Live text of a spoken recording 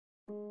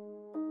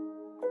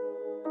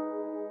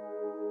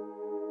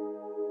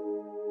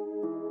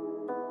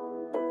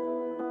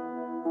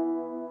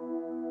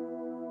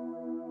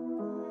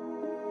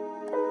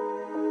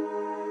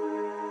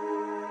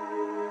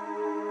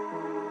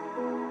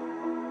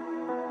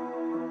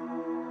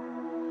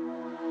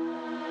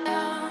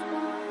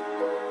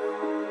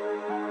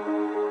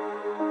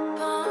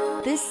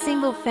This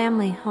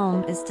single-family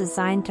home is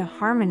designed to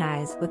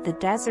harmonize with the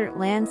desert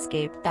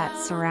landscape that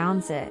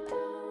surrounds it.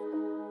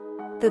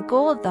 The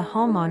goal of the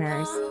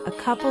homeowners, a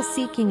couple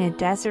seeking a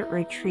desert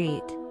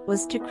retreat,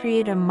 was to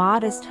create a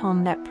modest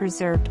home that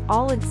preserved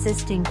all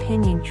existing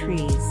pinyon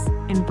trees,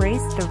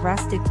 embraced the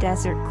rustic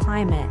desert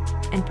climate,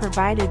 and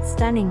provided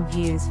stunning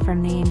views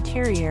from the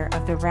interior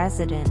of the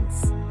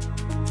residence.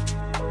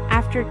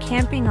 After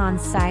camping on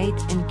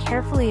site and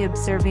carefully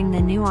observing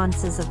the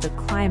nuances of the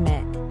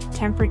climate,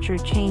 temperature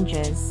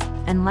changes,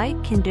 and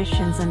light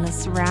conditions in the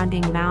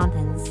surrounding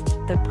mountains,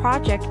 the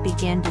project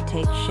began to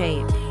take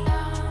shape.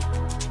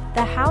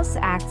 The house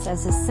acts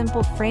as a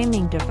simple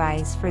framing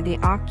device for the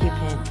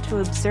occupant to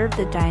observe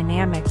the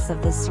dynamics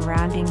of the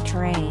surrounding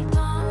terrain.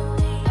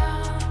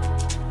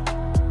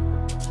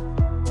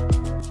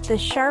 The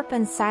sharp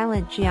and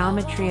silent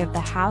geometry of the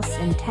house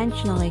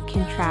intentionally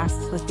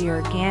contrasts with the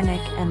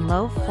organic and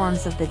low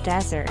forms of the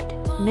desert,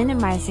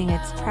 minimizing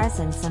its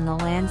presence in the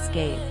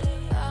landscape.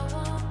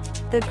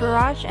 The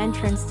garage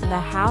entrance to the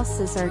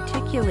house is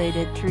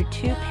articulated through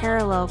two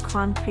parallel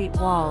concrete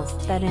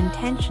walls that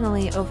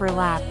intentionally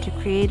overlap to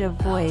create a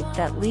void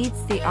that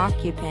leads the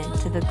occupant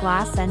to the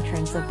glass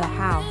entrance of the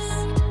house.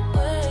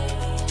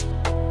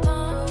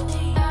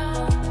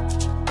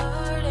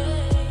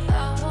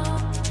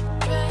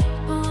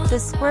 The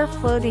square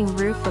floating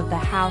roof of the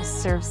house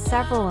serves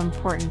several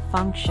important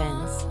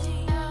functions.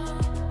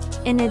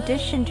 In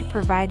addition to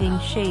providing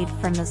shade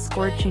from the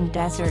scorching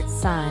desert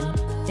sun,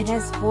 it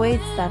has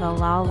voids that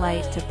allow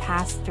light to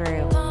pass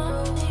through.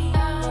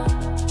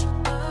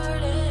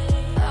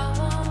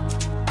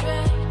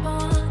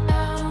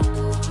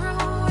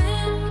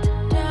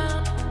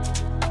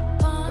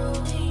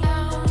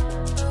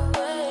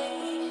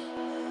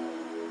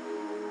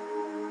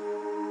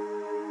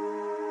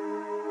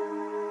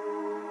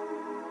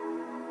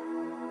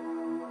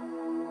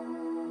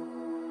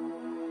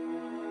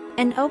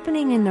 An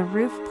opening in the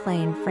roof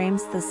plane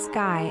frames the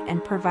sky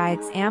and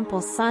provides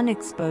ample sun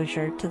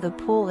exposure to the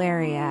pool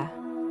area.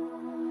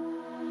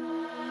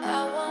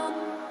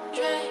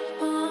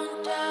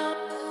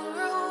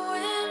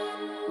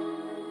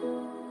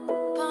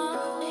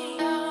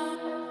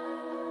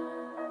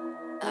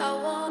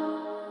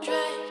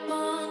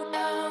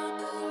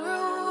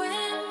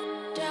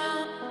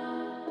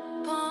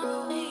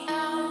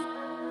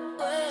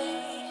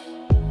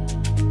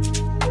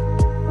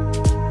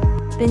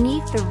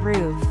 Beneath the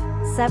roof,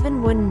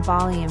 7 wooden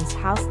volumes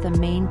house the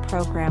main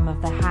program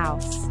of the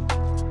house.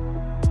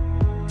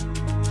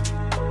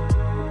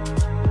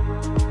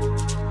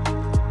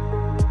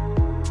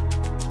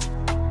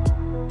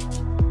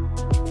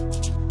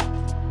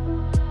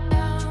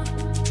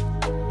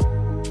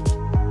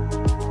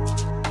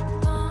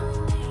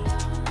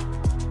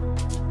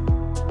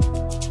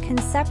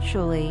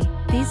 Conceptually,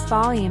 these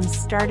volumes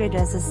started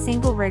as a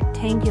single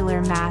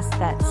rectangular mass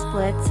that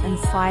splits and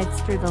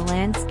slides through the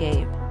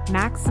landscape,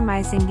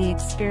 maximizing the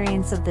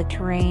experience of the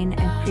terrain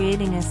and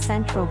creating a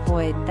central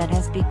void that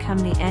has become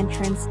the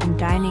entrance and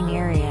dining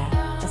area,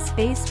 a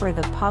space where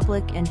the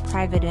public and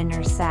private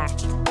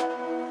intersect.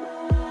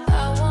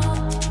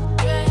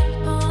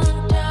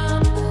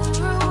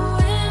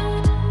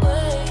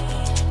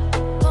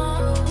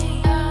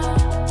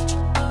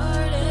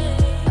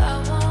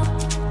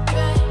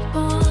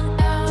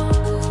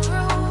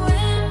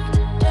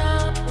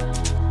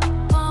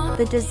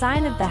 The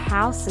design of the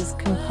house is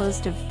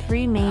composed of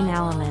 3 main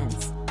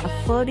elements: a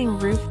floating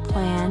roof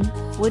plan,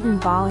 wooden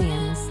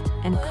volumes,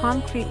 and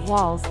concrete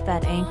walls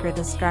that anchor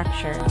the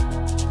structure.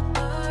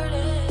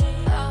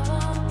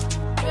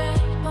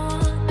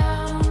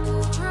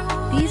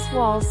 These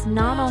walls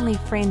not only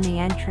frame the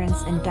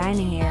entrance and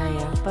dining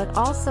area but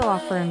also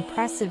offer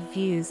impressive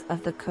views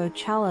of the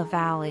Coachella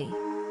Valley.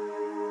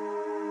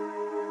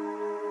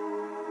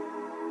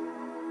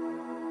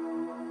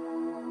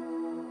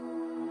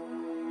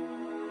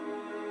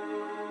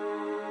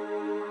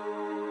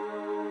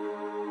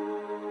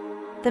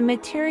 The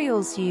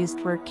materials used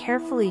were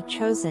carefully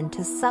chosen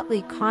to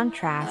subtly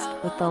contrast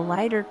with the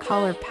lighter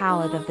color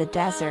palette of the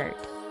desert.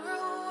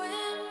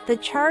 The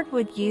charred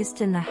wood used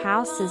in the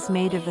house is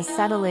made of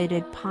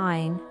acetylated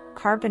pine,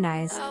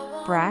 carbonized,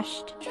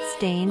 brushed,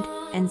 stained,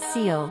 and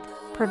sealed,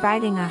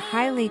 providing a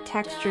highly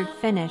textured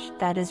finish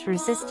that is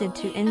resistant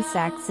to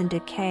insects and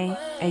decay,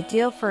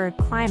 ideal for a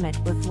climate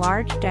with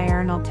large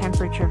diurnal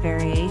temperature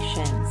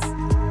variations.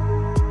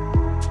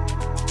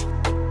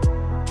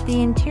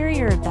 The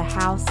interior of the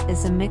house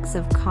is a mix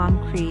of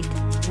concrete,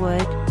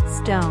 wood,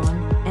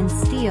 stone, and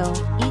steel,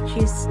 each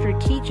used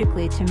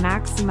strategically to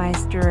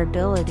maximize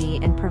durability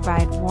and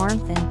provide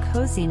warmth and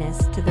coziness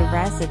to the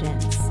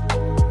residence.